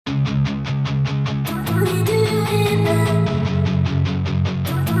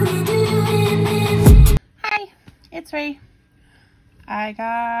it's Ray.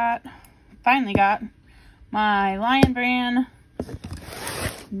 I finally got my Lion Brand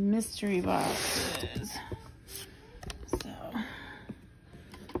mystery boxes. So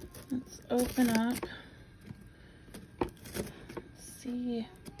let's open up, see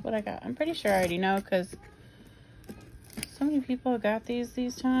what I got. I'm pretty sure I already know because so many people got these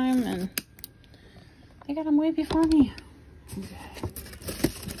time and they got them way before me. Okay.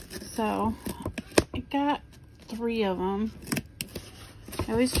 So I got 3 of them.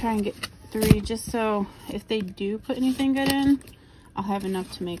 I always try and get 3 just so if they do put anything good in, I'll have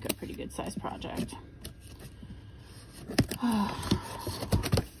enough to make a pretty good size project. All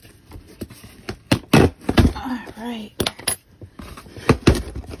right.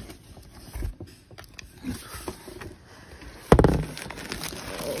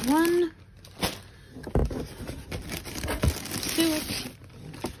 So 1, 2,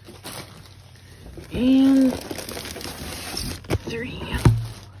 and 3.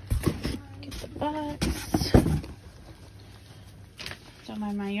 Get the box. Don't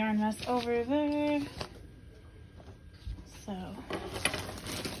mind my yarn mess over there. So,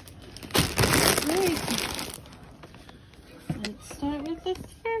 right. Let's start with the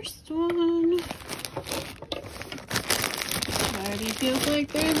first one. Already feels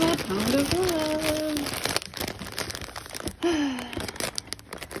like there's a pound of love.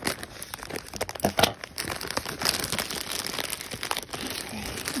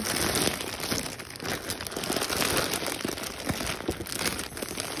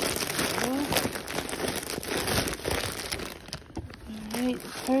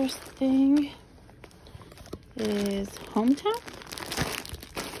 First thing is Hometown,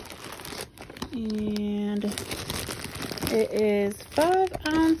 and it is 5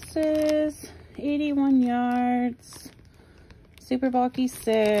 ounces, 81 yards, super bulky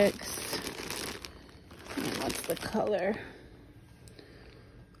 6. And what's the color?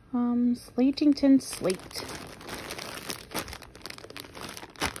 Slatington Slate.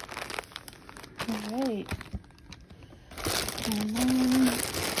 All right. And then,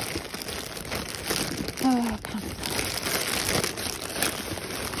 oh, come on.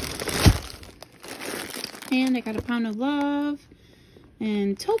 And I got a pound of love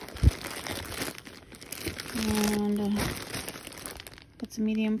and taupe. And it's a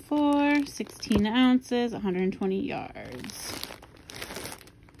medium 4, 16 ounces, 120 yards.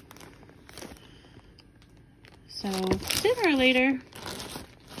 So sooner or later,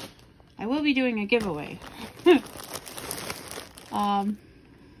 I will be doing a giveaway.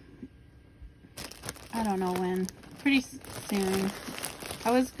 I don't know when, pretty soon.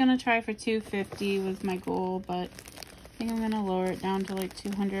 I was gonna try for 250 was my goal, but I think I'm gonna lower it down to like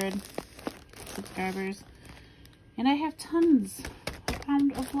 200 subscribers. And I have tons, a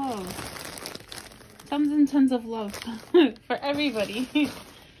pound of love. Tons and tons of love for everybody. I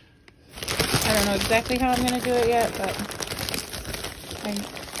don't know exactly how I'm gonna do it yet, but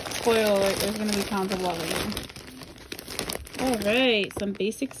spoiler alert, there's gonna be pounds of love again. Alright, some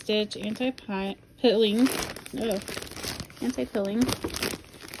basic stitch, anti-pilling,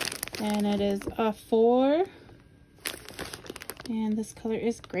 and it is a 4, and this color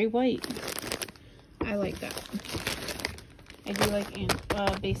is gray white. I like that. I do like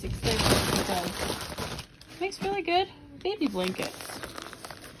basic stitch because it makes really good baby blankets.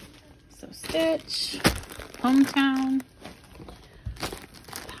 So stitch, Hometown,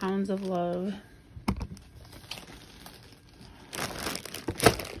 pounds of love.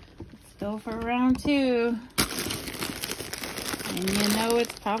 Go for round 2, and you know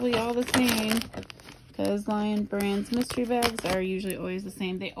it's probably all the same because Lion Brand's mystery bags are usually always the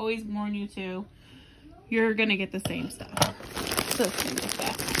same. They always warn you to, you're gonna get the same stuff. So it's gonna get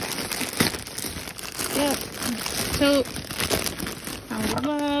that. Yep, taupe, pound of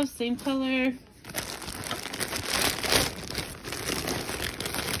love, same color.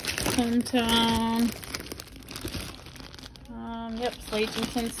 Hometown. Yep,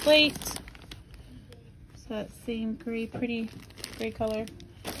 Slatington Slate. So that same gray, pretty gray color.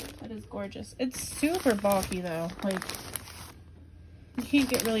 That is gorgeous. It's super bulky though. Like, you can't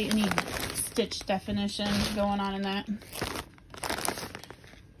get really any stitch definition going on in that.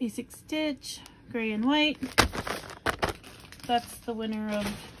 Basic stitch, gray and white. That's the winner of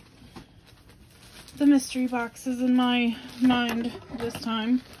the mystery boxes in my mind this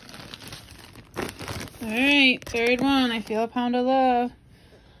time. Alright, third one. I feel a pound of love.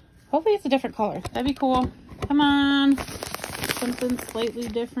 Hopefully it's a different color. That'd be cool. Come on. Something slightly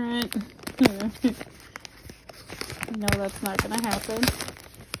different. No, that's not going to happen.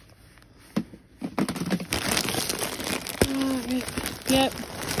 Alright. Yep.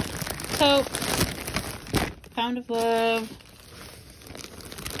 So, Pound of Love,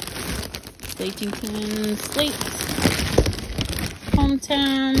 Slatington Slate,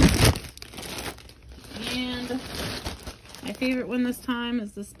 Hometown, and my favorite one this time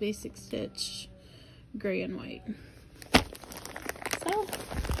is this Basic Stitch gray and white. So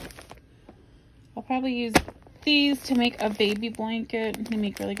I'll probably use these to make a baby blanket. They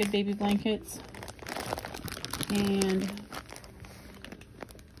make really good baby blankets. And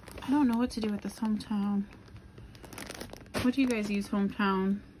I don't know what to do with this Hometown. What do you guys use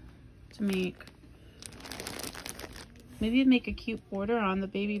Hometown to make? Maybe make a cute border on the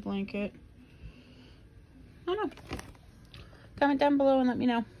baby blanket. I don't know. Comment down below and let me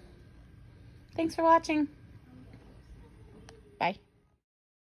know. Thanks for watching.